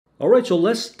Alright, so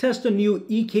let's test the new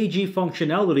EKG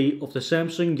functionality of the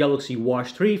Samsung Galaxy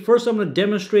Watch 3. First, I'm going to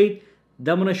demonstrate,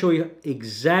 then I'm going to show you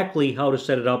exactly how to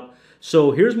set it up.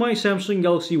 So here's my Samsung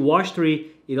Galaxy Watch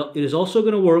 3. It is also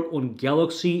going to work on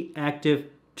Galaxy Active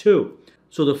 2.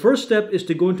 So the first step is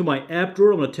to go into my app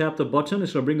drawer. I'm going to tap the button.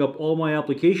 It's going to bring up all my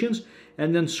applications.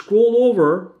 And then scroll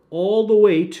over all the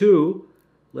way to,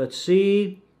 let's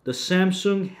see, the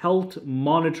Samsung Health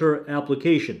Monitor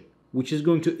application, which is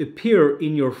going to appear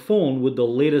in your phone with the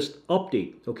latest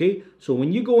update. Okay, so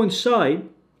when you go inside,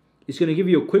 it's going to give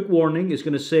you a quick warning. It's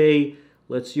going to say,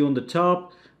 let's see on the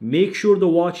top, make sure the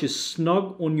watch is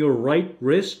snug on your right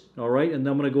wrist. All right, and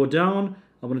then I'm going to go down.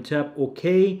 I'm going to tap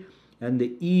OK, and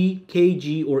the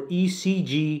EKG or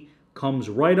ECG comes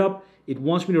right up. It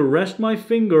wants me to rest my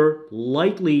finger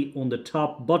lightly on the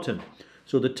top button.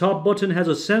 So the top button has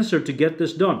a sensor to get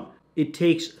this done. It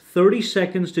takes 30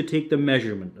 seconds to take the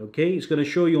measurement. Okay, it's going to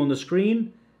show you on the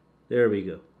screen. There we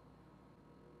go.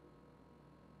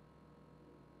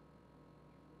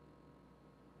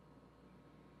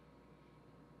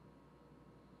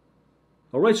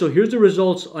 Alright, so here's the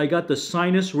results. I got the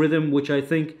sinus rhythm, which I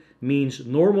think means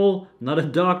normal, not a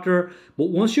doctor. But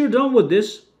once you're done with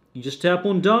this, you just tap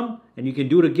on done, and you can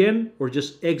do it again, or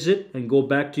just exit and go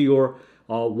back to your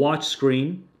watch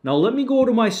screen. Now let me go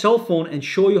to my cell phone and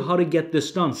show you how to get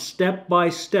this done step by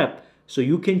step, so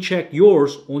you can check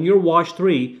yours on your Watch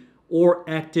 3 or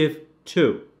Active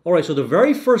 2. Alright, so the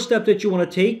very first step that you want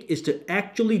to take is to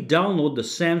actually download the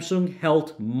Samsung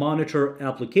Health Monitor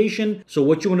application. So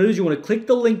what you want to do is you want to click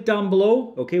the link down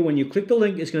below. Okay, when you click the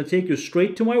link, it's going to take you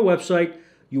straight to my website.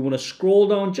 You want to scroll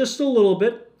down just a little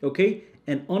bit, okay?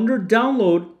 And under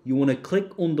download, you want to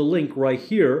click on the link right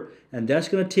here, and that's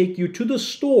going to take you to the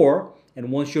store. And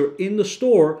once you're in the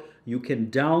store, you can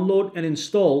download and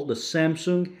install the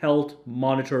Samsung Health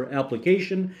Monitor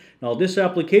application. Now this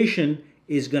application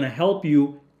is going to help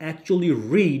you actually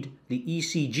read the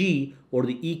ECG or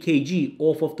the EKG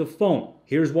off of the phone.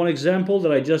 Here's one example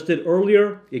that I just did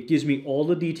earlier. It gives me all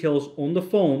the details on the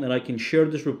phone, and I can share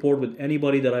this report with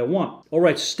anybody that I want.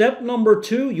 Alright, step number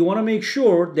 2, you want to make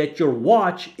sure that your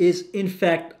watch is in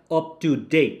fact up to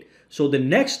date. So the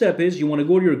next step is you want to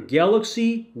go to your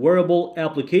Galaxy wearable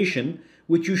application,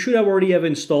 which you should already have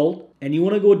installed, and you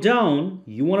want to go down.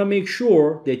 You want to make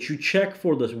sure that you check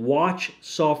for the watch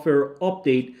software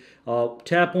update.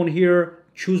 Tap on here,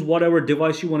 choose whatever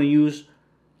device you want to use,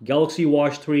 Galaxy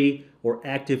Watch 3 or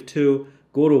Active 2.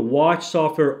 Go to watch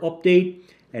software update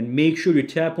and make sure you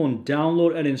tap on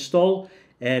download and install,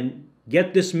 and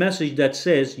get this message that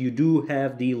says you do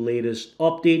have the latest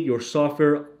update. Your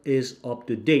software is up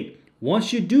to date.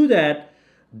 Once you do that,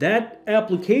 that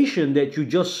application that you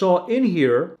just saw in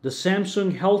here, the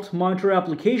Samsung Health Monitor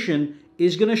application,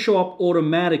 is going to show up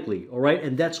automatically. All right,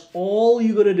 and that's all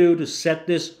you're going to do to set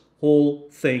this whole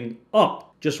thing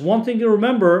up. Just one thing to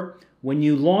remember, when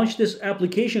you launch this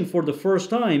application for the first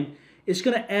time, it's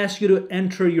going to ask you to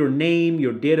enter your name,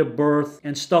 your date of birth,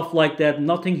 and stuff like that.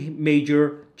 Nothing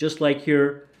major, just like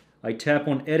here. I tap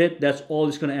on edit, that's all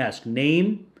it's going to ask.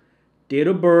 Name, date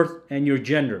of birth, and your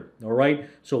gender. All right,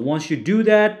 so once you do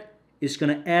that, it's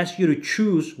going to ask you to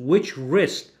choose which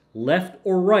wrist, left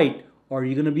or right, are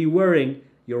you going to be wearing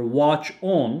your watch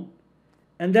on,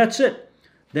 and that's it.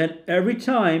 Then every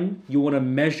time you want to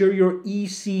measure your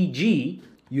ECG,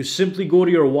 you simply go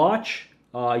to your watch,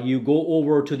 you go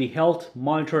over to the Health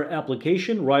Monitor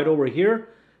application right over here,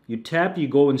 you tap, you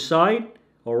go inside,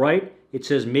 all right, it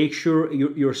says make sure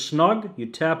you're snug, you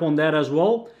tap on that as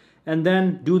well, and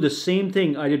then do the same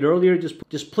thing I did earlier.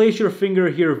 Just place your finger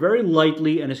here very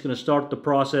lightly, and it's going to start the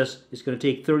process. It's going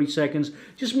to take 30 seconds.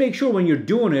 Just make sure when you're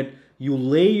doing it, you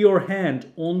lay your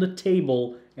hand on the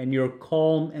table and you're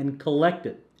calm and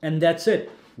collected. And that's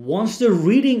it. Once the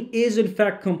reading is in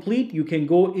fact complete, you can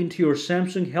go into your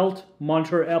Samsung Health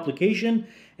Monitor application,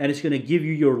 and it's going to give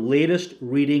you your latest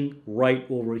reading right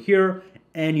over here,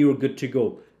 and you're good to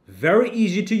go. Very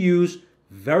easy to use,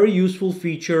 very useful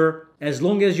feature, as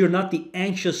long as you're not the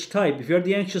anxious type. If you're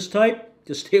the anxious type,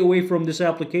 just stay away from this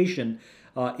application.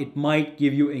 It might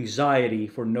give you anxiety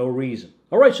for no reason.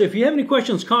 Alright, so if you have any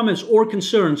questions, comments, or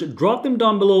concerns, drop them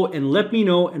down below and let me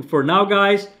know. And for now,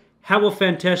 guys, have a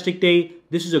fantastic day.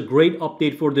 This is a great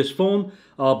update for this phone.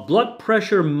 Blood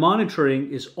pressure monitoring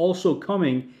is also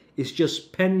coming. It's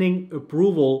just pending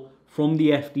approval from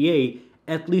the FDA,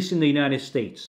 at least in the United States.